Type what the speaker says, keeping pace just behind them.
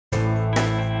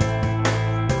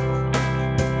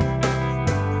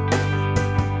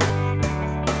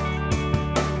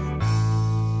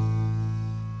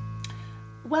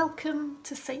Welcome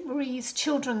to St. Marie's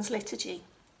Children's Liturgy.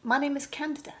 My name is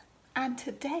Candida, and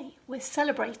today we're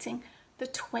celebrating the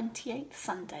 28th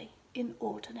Sunday in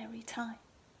Ordinary Time.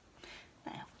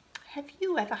 Now, have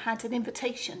you ever had an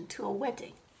invitation to a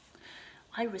wedding?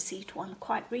 I received one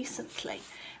quite recently,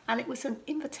 and it was an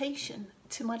invitation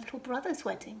to my little brother's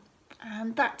wedding,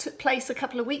 and that took place a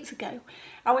couple of weeks ago,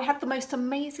 and we had the most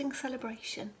amazing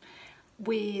celebration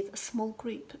with a small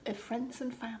group of friends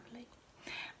and family.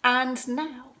 And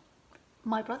now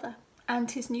my brother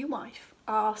and his new wife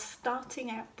are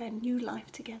starting out their new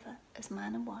life together as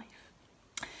man and wife.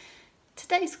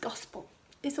 Today's gospel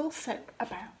is also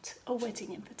about a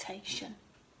wedding invitation.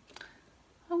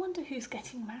 I wonder who's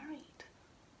getting married.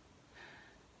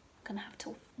 I'm going to have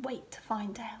to wait to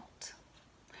find out.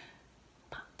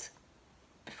 But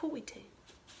before we do,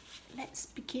 let's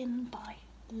begin by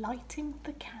lighting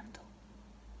the candle.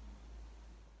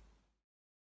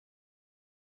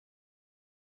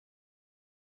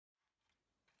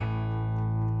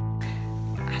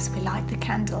 As we light the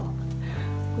candle,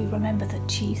 we remember that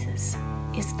Jesus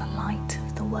is the light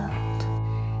of the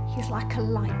world. He's like a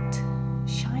light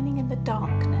shining in the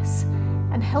darkness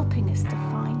and helping us to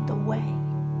find the way.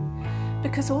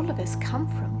 Because all of us come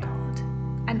from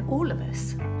God, and all of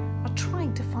us are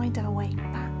trying to find our way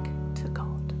back to God.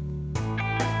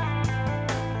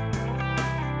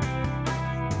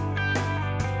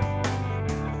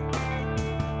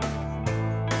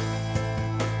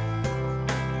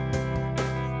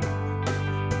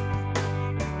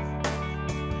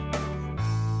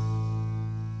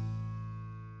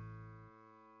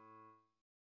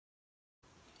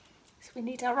 So we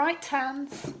need our right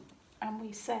hands, and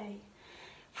we say,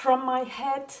 from my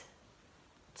head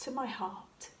to my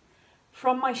heart,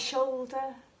 from my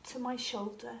shoulder to my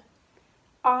shoulder,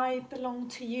 I belong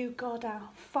to you, God, our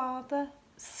Father,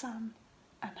 Son,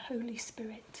 and Holy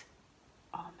Spirit.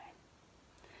 Amen.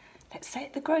 Let's say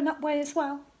it the grown-up way as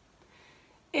well.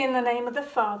 In the name of the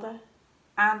Father,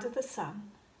 and of the Son,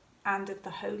 and of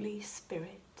the Holy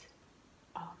Spirit.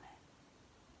 Amen.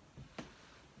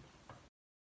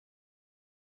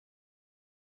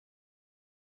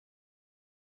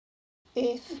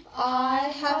 If I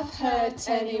have hurt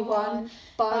anyone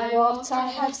by what I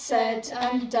have said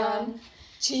and done,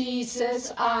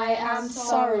 Jesus, I am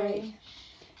sorry.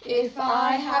 If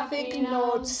I have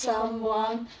ignored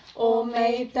someone or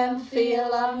made them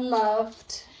feel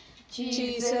unloved,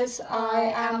 Jesus,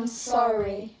 I am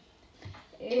sorry.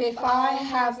 If I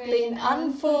have been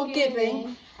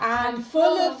unforgiving and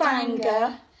full of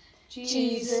anger,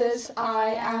 Jesus,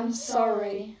 I am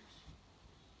sorry.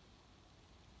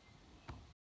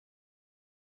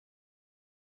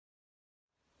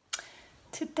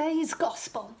 Today's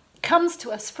Gospel comes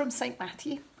to us from St.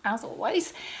 Matthew, as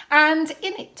always, and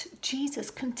in it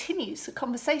Jesus continues the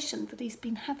conversation that he's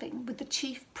been having with the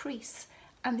chief priests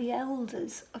and the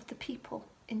elders of the people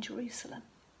in Jerusalem.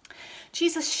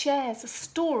 Jesus shares a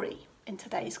story in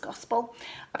today's Gospel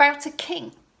about a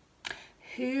king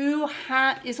who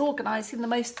is organising the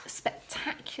most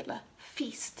spectacular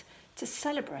feast to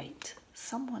celebrate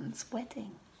someone's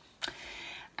wedding.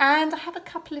 And I have a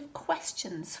couple of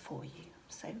questions for you.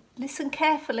 So listen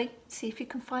carefully, see if you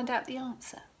can find out the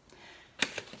answer.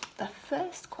 The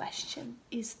first question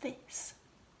is this: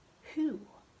 who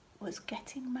was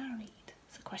getting married?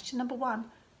 So question number one,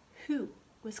 who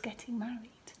was getting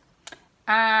married?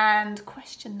 And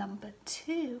question number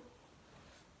two,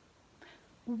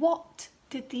 what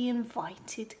did the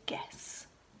invited guests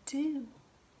do?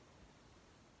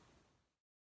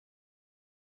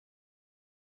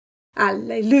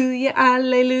 Alleluia,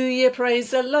 alleluia,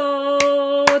 praise the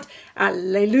Lord.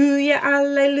 Alleluia,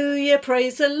 alleluia,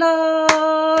 praise the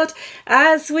Lord.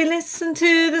 As we listen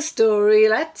to the story,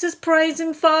 let us praise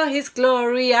him for his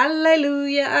glory.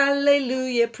 Alleluia,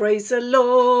 alleluia, praise the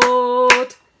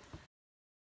Lord.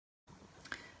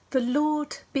 The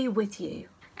Lord be with you.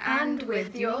 And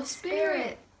with your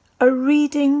spirit. A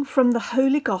reading from the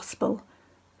Holy Gospel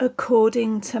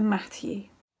according to Matthew.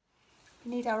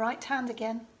 We need our right hand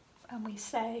again. And we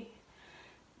say,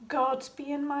 God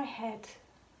be in my head,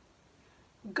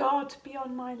 God be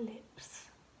on my lips,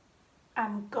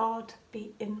 and God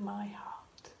be in my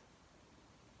heart.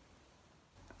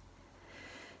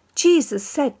 Jesus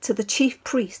said to the chief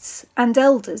priests and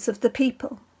elders of the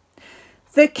people,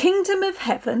 the kingdom of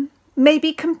heaven may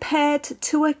be compared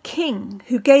to a king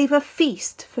who gave a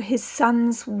feast for his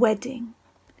son's wedding.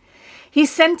 He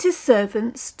sent his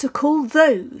servants to call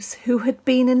those who had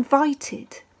been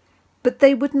invited, but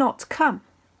they would not come.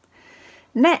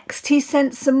 Next, he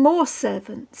sent some more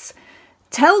servants.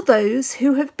 Tell those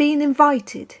who have been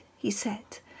invited, he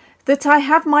said, that I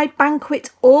have my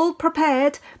banquet all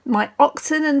prepared, my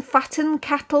oxen and fattened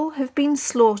cattle have been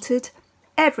slaughtered,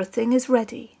 everything is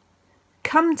ready.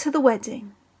 Come to the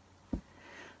wedding."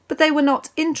 But they were not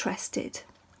interested.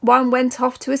 One went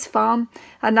off to his farm,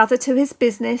 another to his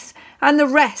business, and the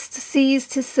rest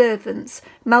seized his servants,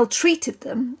 maltreated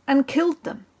them, and killed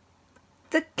them.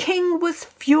 The king was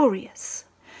furious.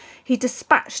 He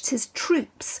dispatched his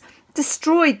troops,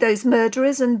 destroyed those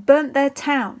murderers, and burnt their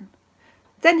town.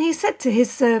 Then he said to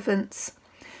his servants,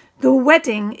 "The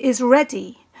wedding is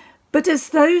ready, but as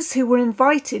those who were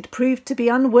invited proved to be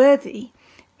unworthy,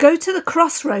 go to the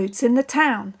crossroads in the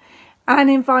town and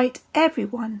invite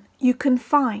everyone you can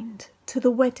find to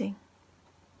the wedding."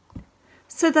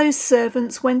 So those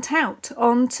servants went out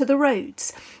on to the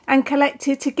roads and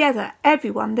collected together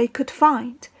everyone they could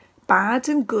find, bad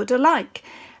and good alike,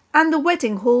 and the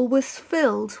wedding hall was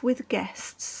filled with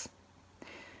guests.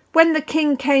 When the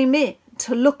king came in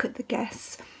to look at the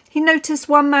guests, he noticed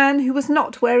one man who was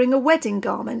not wearing a wedding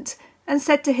garment and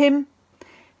said to him,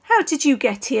 "How did you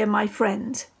get here, my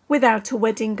friend, without a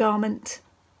wedding garment?"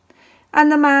 And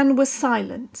the man was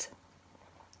silent.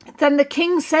 Then the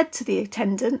king said to the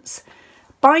attendants,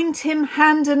 "Bind him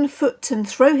hand and foot and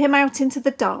throw him out into the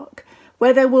dark,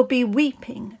 where there will be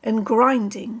weeping and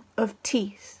grinding of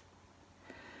teeth.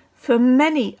 For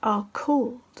many are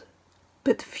called,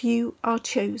 but few are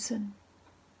chosen."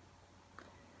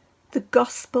 The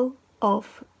Gospel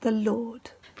of the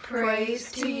Lord.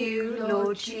 Praise to you,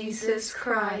 Lord Jesus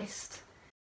Christ.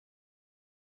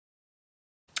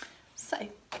 So,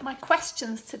 my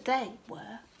questions today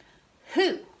were,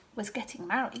 who was getting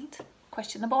married?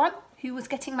 Question number 1, who was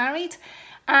getting married?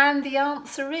 And the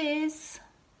answer is,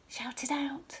 shout it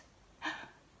out,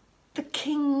 the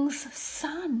king's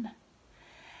son.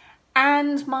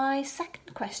 And my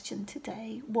second question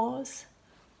today was,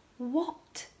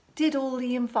 what did all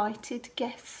the invited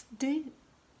guests do?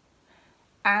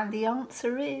 And the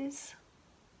answer is,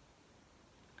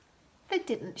 they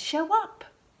didn't show up.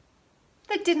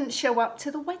 They didn't show up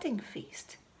to the wedding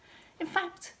feast. In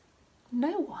fact,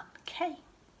 no one came.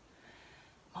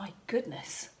 My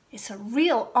goodness, it's a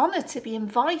real honour to be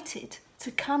invited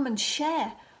to come and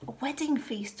share a wedding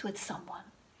feast with someone,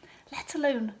 let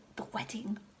alone the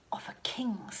wedding of a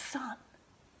king's son.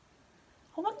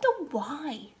 I wonder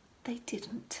why they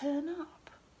didn't turn up.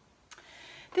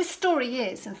 This story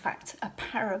is, in fact, a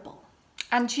parable,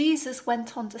 and Jesus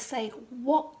went on to say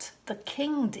what the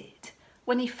king did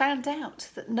when he found out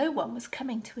that no one was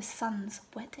coming to his son's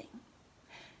wedding.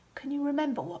 Can you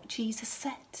remember what Jesus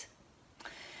said?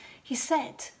 He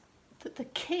said that the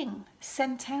king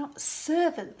sent out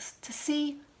servants to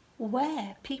see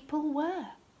where people were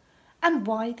and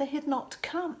why they had not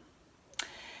come.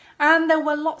 And there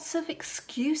were lots of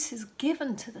excuses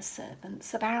given to the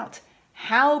servants about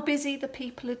how busy the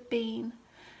people had been,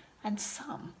 and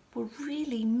some were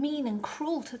really mean and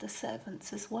cruel to the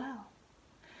servants as well.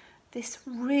 This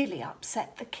really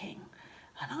upset the king,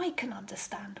 and I can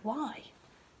understand why.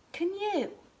 Can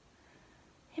you?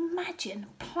 Imagine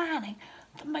planning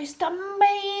the most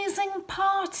amazing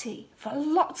party for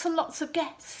lots and lots of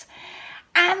guests,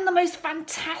 and the most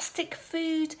fantastic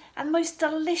food and most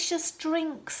delicious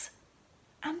drinks,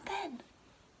 and then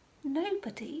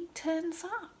nobody turns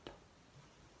up.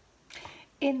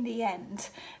 In the end,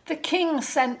 the king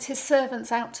sent his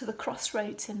servants out to the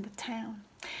crossroads in the town,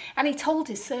 and he told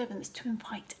his servants to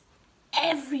invite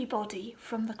everybody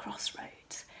from the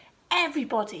crossroads,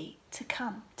 everybody to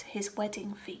come to his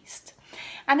wedding feast.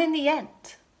 And in the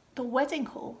end, the wedding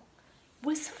hall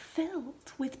was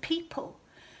filled with people,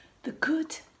 the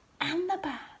good and the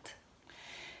bad.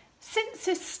 Since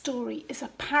this story is a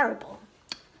parable,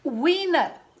 we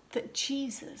know that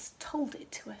Jesus told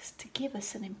it to us to give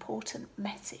us an important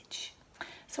message.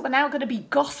 So we're now going to be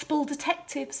gospel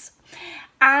detectives,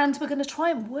 and we're going to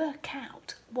try and work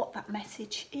out what that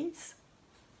message is.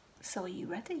 So are you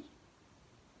ready?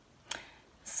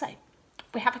 So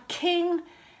we have a king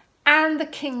and the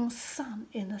king's son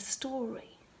in the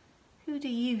story. Who do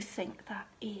you think that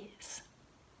is?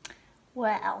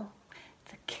 Well,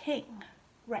 the king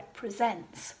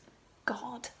represents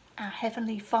God, our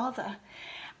Heavenly Father,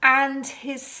 and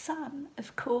his son,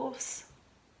 of course,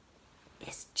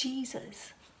 is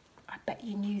Jesus. I bet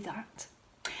you knew that.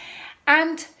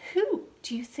 And who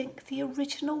do you think the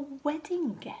original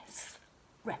wedding guests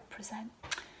represent?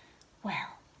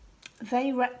 Well,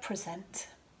 they represent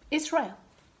Israel,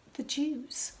 the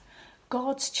Jews,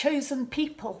 God's chosen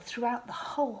people throughout the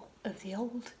whole of the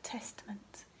Old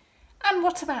Testament. And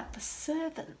what about the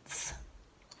servants?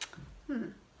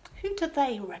 Who do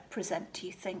they represent, do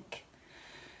you think?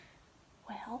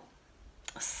 Well,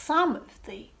 some of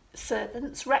the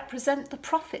servants represent the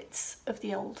prophets of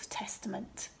the Old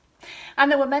Testament,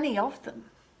 and there were many of them.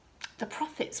 The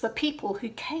prophets were people who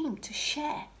came to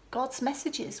share God's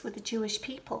messages with the Jewish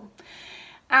people,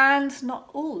 and not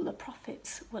all the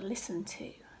prophets were listened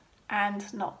to,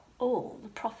 and not all the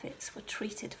prophets were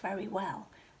treated very well,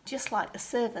 just like the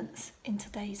servants in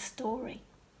today's story.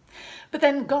 But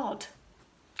then God,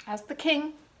 as the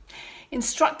king,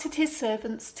 instructed his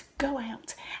servants to go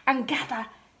out and gather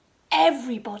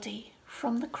everybody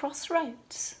from the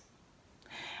crossroads.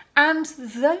 And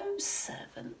those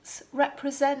servants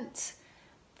represent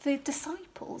the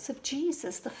disciples of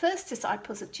Jesus, the first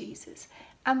disciples of Jesus,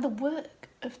 and the work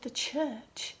of the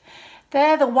church.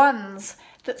 They're the ones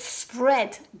that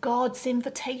spread God's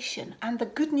invitation and the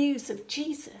good news of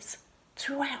Jesus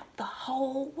throughout the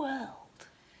whole world.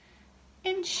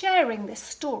 In sharing this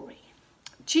story,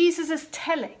 Jesus is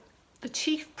telling the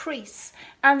chief priests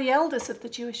and the elders of the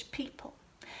Jewish people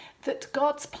that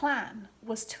God's plan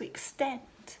was to extend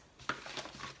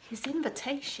his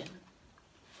invitation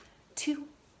to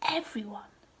everyone,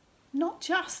 not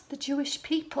just the Jewish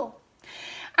people.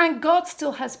 And God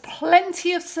still has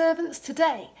plenty of servants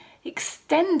today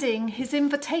extending his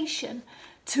invitation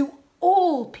to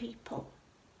all people.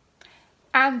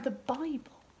 And the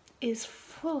Bible is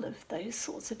full of those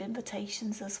sorts of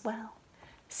invitations as well,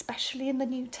 especially in the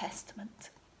New Testament.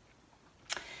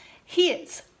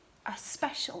 Here's a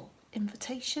special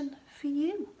invitation for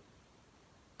you.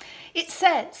 It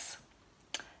says,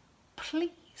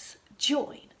 please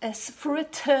join us for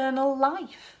eternal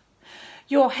life.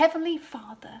 Your Heavenly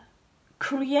Father,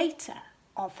 creator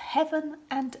of heaven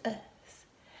and earth,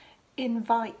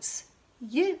 invites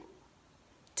you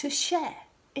to share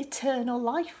eternal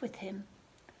life with him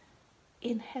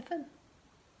in heaven.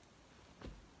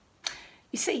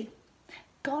 You see,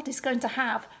 God is going to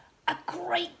have a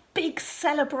great big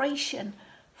celebration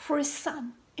for his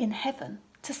Son in heaven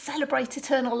to celebrate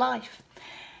eternal life.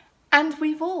 And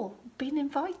we've all been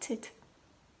invited.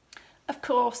 Of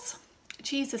course,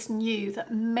 Jesus knew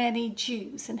that many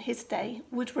Jews in his day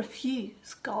would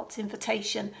refuse God's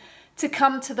invitation to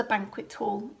come to the banquet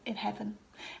hall in heaven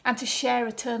and to share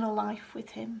eternal life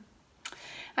with him.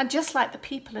 And just like the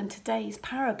people in today's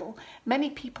parable, many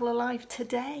people alive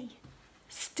today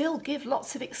still give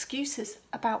lots of excuses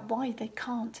about why they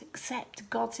can't accept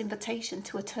God's invitation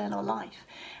to eternal life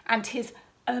and his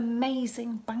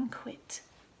amazing banquet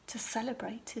to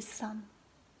celebrate his Son.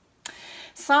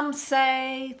 Some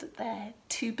say that they're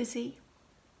too busy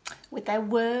with their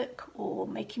work or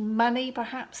making money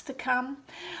perhaps to come.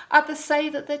 Others say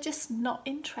that they're just not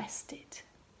interested.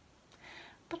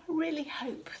 But I really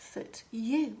hope that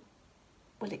you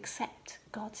will accept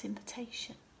God's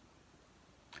invitation.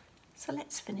 So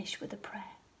let's finish with a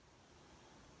prayer.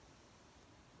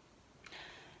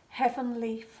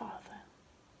 Heavenly Father,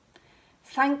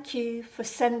 thank you for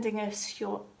sending us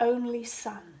your only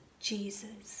Son,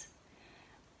 Jesus.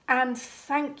 And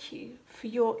thank you for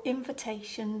your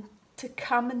invitation to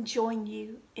come and join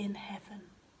you in heaven.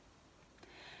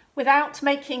 Without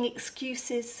making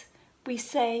excuses, we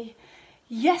say,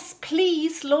 yes,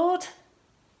 please, Lord.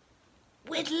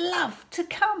 We'd love to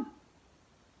come.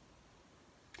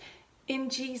 In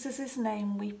Jesus'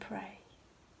 name we pray.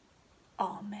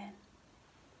 Amen.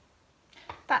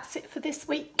 That's it for this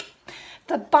week.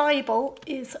 The Bible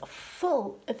is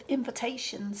full of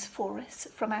invitations for us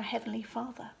from our Heavenly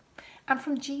Father and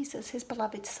from Jesus, his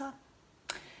beloved Son.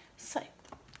 So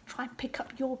try and pick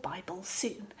up your Bible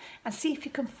soon and see if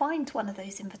you can find one of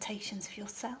those invitations for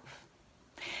yourself.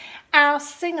 Our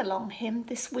sing-along hymn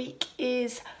this week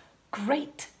is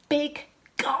Great Big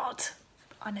God.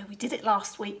 I know we did it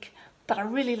last week, but I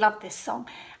really love this song,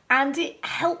 and it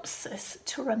helps us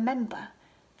to remember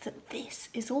that this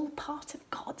is all part of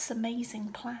God's amazing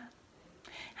plan.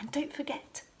 And don't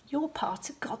forget, you're part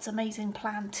of God's amazing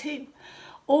plan too.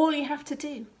 All you have to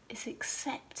do is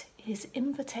accept his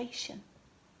invitation,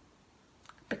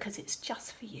 because it's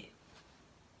just for you.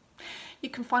 You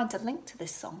can find a link to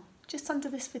this song just under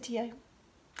this video.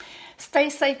 Stay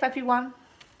safe, everyone.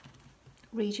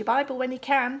 Read your Bible when you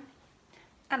can,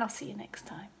 and I'll see you next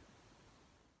time.